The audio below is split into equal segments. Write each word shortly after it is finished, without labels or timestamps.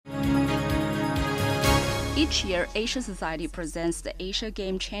Each year, Asia Society presents the Asia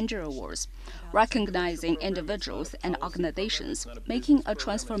Game Changer Awards, recognizing individuals and organizations making a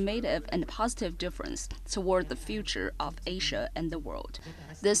transformative and positive difference toward the future of Asia and the world.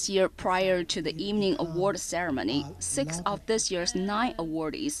 This year, prior to the evening award ceremony, 6 of this year's 9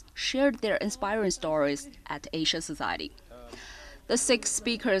 awardees shared their inspiring stories at Asia Society. The 6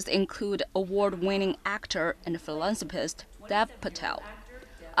 speakers include award-winning actor and philanthropist Patel,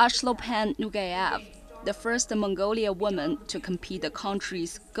 Aisholpan Nurgaiv, the first Mongolian woman to compete the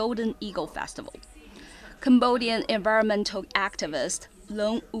country's Golden Eagle Festival, Cambodian environmental activist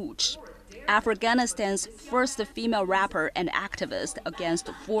Leng Ouch, Afghanistan's first female rapper and activist against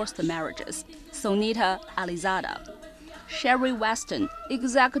forced marriages, Sonita Alizadeh, Sherrie Westin,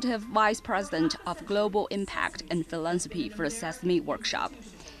 Executive Vice President of Global Impact and Philanthropy for the Sesame Workshop,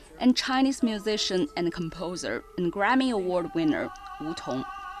 and Chinese musician and composer and Grammy Award winner Wu Tong.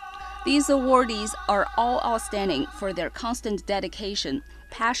 These awardees are all outstanding for their constant dedication,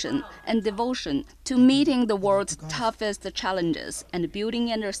 passion, and devotion to meeting the world's toughest challenges and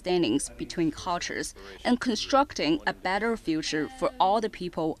building understandings between cultures and constructing a better future for all the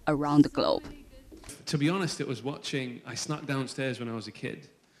people around the globe. To be honest, it was watching. I snuck downstairs when I was a kid,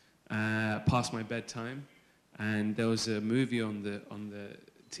 past my bedtime, and there was a movie on the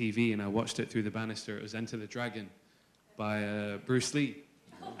TV, and I watched it through the banister. It was Enter the Dragon by Bruce Lee.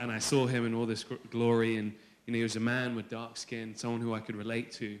 And I saw him in all this glory, and he was a man with dark skin, someone who I could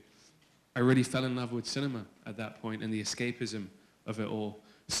relate to. I really fell in love with cinema at that point and the escapism of it all.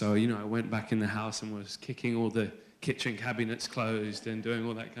 So, I went back in the house and was kicking all the kitchen cabinets closed and doing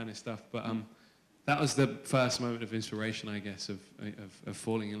all that kind of stuff. But that was the first moment of inspiration, I guess, of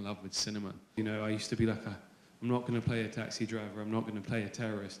falling in love with cinema. I used to be like, I'm not going to play a taxi driver, I'm not going to play a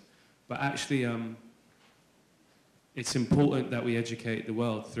terrorist. But actually, it's important that we educate the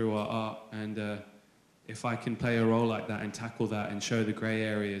world through our art, and if I can play a role like that and tackle that and show the grey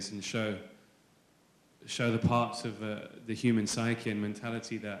areas and show the parts of the human psyche and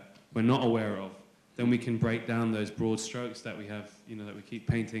mentality that we're not aware of, then we can break down those broad strokes that we have, that we keep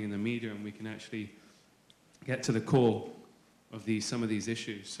painting in the media, and we can actually get to the core of some of these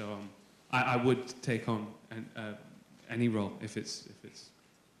issues. So I would take on any role if it's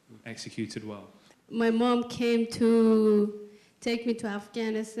executed well. My mom came to take me to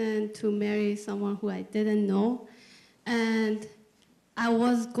Afghanistan to marry someone who I didn't know. And I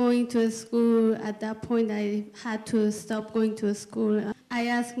was going to school. At that point, I had to stop going to school. I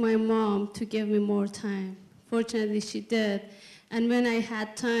asked my mom to give me more time. Fortunately, she did. And when I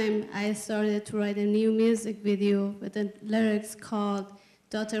had time, I started to write a new music video with the lyrics called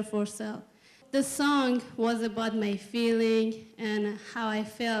Daughter for Sale. The song was about my feeling and how I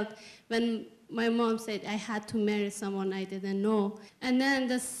felt when my mom said I had to marry someone I didn't know. And then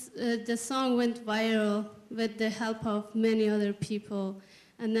the song went viral with the help of many other people.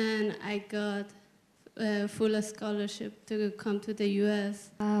 And then I got a full scholarship to come to the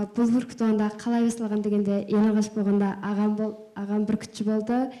US. Бұл бүркітуанда қалай жасалған дегенде, ең алғаш болғанда ағам бүркітші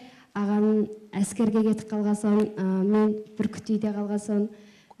болды. Ағам әскерге кетіп қалған соң, мен бүркіт үйде қалған соң,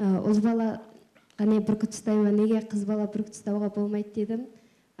 ұл бала қане бүркіт ұстаймын, неге қыз бала бүркіт ұстауға болмайды дедім.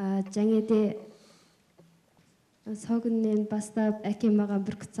 Және де сол күннен бастап әкем маған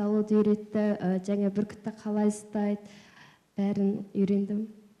бүркіт салуды үйретті, және бүркітті қалай ұстайды, бәрін үйрендім.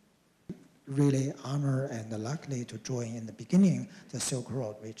 Really honored and lucky to join in the beginning the Silk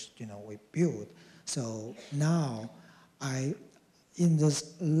Road, which we built. So now, in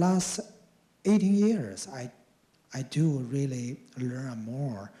this last 18 years, I do really learn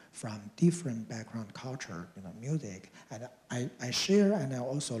more from different background culture, music, and I share and I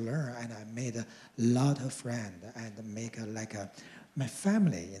also learn, and I made a lot of friends and make my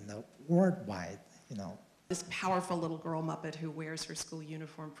family in the worldwide, This powerful little girl Muppet who wears her school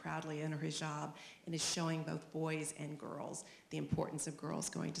uniform proudly in her hijab and is showing both boys and girls the importance of girls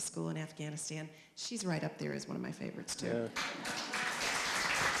going to school in Afghanistan. She's right up there as one of my favorites too. Yeah.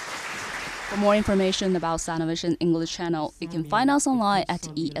 For more information about Sinovision English channel, you can find us online at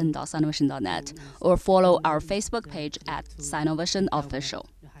en.sinovision.net or follow our Facebook page at Sinovision Official.